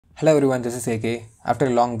Hello everyone, this is AK. After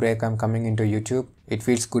a long break, I'm coming into YouTube. It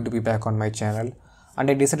feels good to be back on my channel, and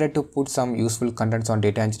I decided to put some useful contents on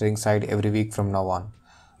data engineering side every week from now on.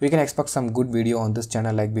 We can expect some good video on this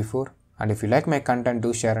channel like before, and if you like my content,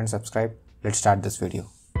 do share and subscribe. Let's start this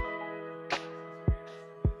video.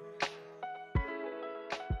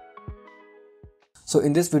 So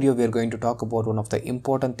in this video, we are going to talk about one of the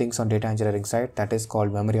important things on data engineering side, that is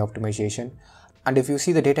called memory optimization. And if you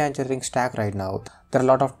see the data engineering stack right now, there are a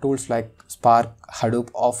lot of tools like Spark, Hadoop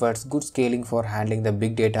offers good scaling for handling the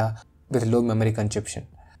big data with low memory consumption.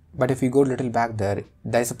 But if you go a little back there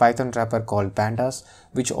is a Python wrapper called Pandas,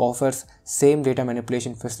 which offers same data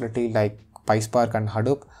manipulation facility like PySpark and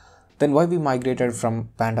Hadoop. Then why we migrated from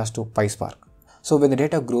Pandas to PySpark? So when the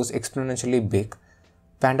data grows exponentially big,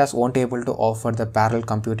 Pandas won't be able to offer the parallel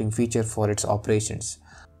computing feature for its operations.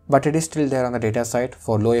 But it is still there on the data side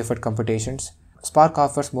for low effort computations. Spark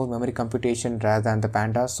offers more memory computation rather than the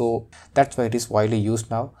Pandas, so that's why it is widely used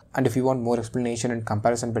now. And if you want more explanation and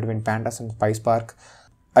comparison between Pandas and PySpark,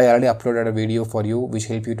 I already uploaded a video for you which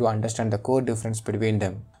help you to understand the core difference between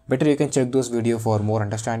them. Better you can check those videos for more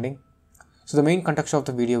understanding. So the main context of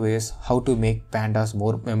the video is how to make Pandas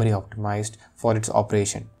more memory optimized for its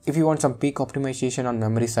operation. If you want some peak optimization on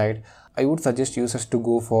memory side, I would suggest users to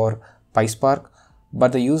go for PySpark,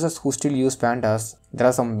 but the users who still use Pandas, there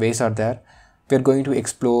are some ways out there. We are going to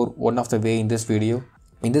explore one of the way in this video.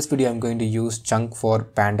 In this video, I'm going to use chunk for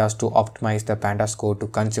Pandas to optimize the Pandas code to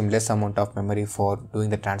consume less amount of memory for doing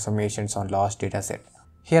the transformations on large dataset.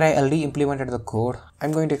 Here I already implemented the code.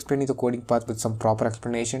 I'm going to explain you the coding path with some proper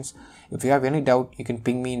explanations. If you have any doubt, you can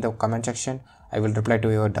ping me in the comment section. I will reply to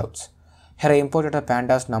your doubts. Here I imported the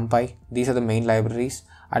Pandas NumPy. These are the main libraries.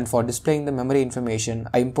 And for displaying the memory information,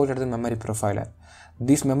 I imported the memory profiler.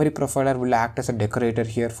 This memory profiler will act as a decorator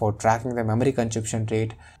here for tracking the memory consumption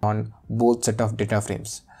rate on both set of data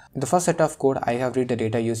frames. In the first set of code, I have read the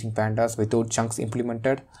data using Pandas without chunks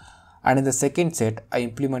implemented. And in the second set, I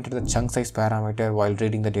implemented the chunk size parameter while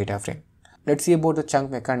reading the data frame. Let's see about the chunk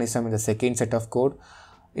mechanism in the second set of code.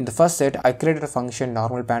 In the first set, I created a function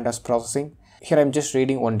normal Pandas processing. Here I'm just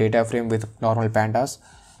reading one data frame with normal Pandas,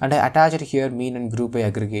 and I attached here mean and group by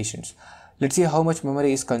aggregations. Let's see how much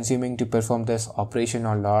memory is consuming to perform this operation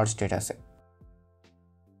on large dataset.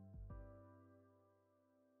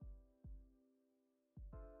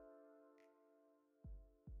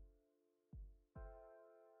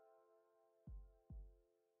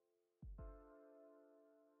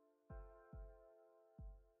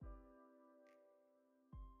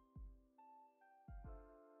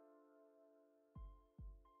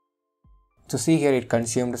 So see here it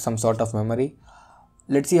consumed some sort of memory.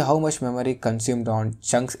 Let's see how much memory consumed on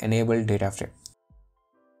chunks enabled data frame.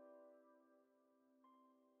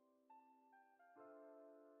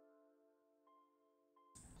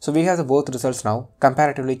 So we have the both results now.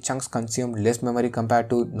 Comparatively, chunks consumed less memory compared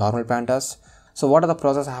to normal Pandas. So what are the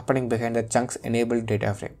process happening behind the chunks enabled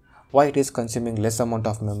data frame? Why it is consuming less amount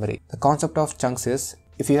of memory? The concept of chunks is,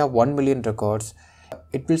 if you have 1 million records,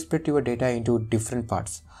 it will split your data into different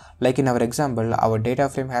parts. Like in our example, our data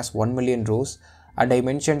frame has 1 million rows, and I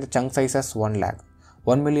mentioned the chunk size as 1 lakh.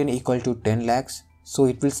 1 million equal to 10 lakhs, so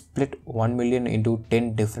it will split 1 million into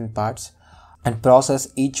 10 different parts and process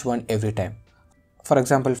each one every time. For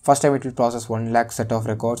example, first time it will process 1 lakh set of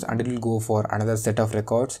records and it will go for another set of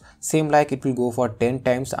records. Same like it will go for 10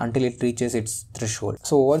 times until it reaches its threshold.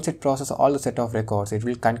 So once it processes all the set of records, it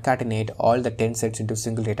will concatenate all the 10 sets into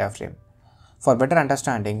single data frame. For better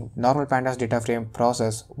understanding, normal Pandas data frame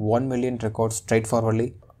process 1 million records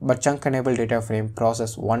straightforwardly, but chunk enabled data frame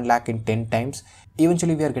process 1 lakh in 10 times.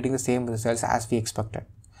 Eventually we are getting the same results as we expected.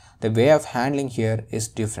 The way of handling here is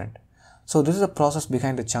different. So this is the process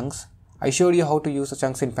behind the chunks. I showed you how to use the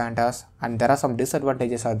chunks in Pandas, and there are some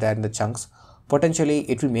disadvantages out there in the chunks. Potentially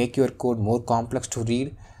it will make your code more complex to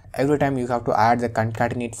read. Every time you have to add the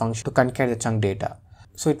concatenate function to concat the chunk data.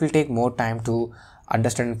 So it will take more time to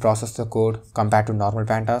understand and process the code compared to normal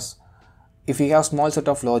Pandas. If you have small set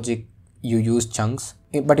of logic, you use chunks.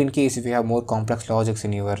 But in case if you have more complex logics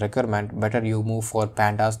in your requirement, better you move for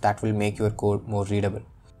Pandas. That will make your code more readable.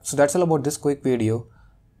 So that's all about this quick video.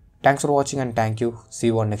 Thanks for watching and thank you. See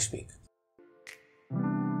you on next week.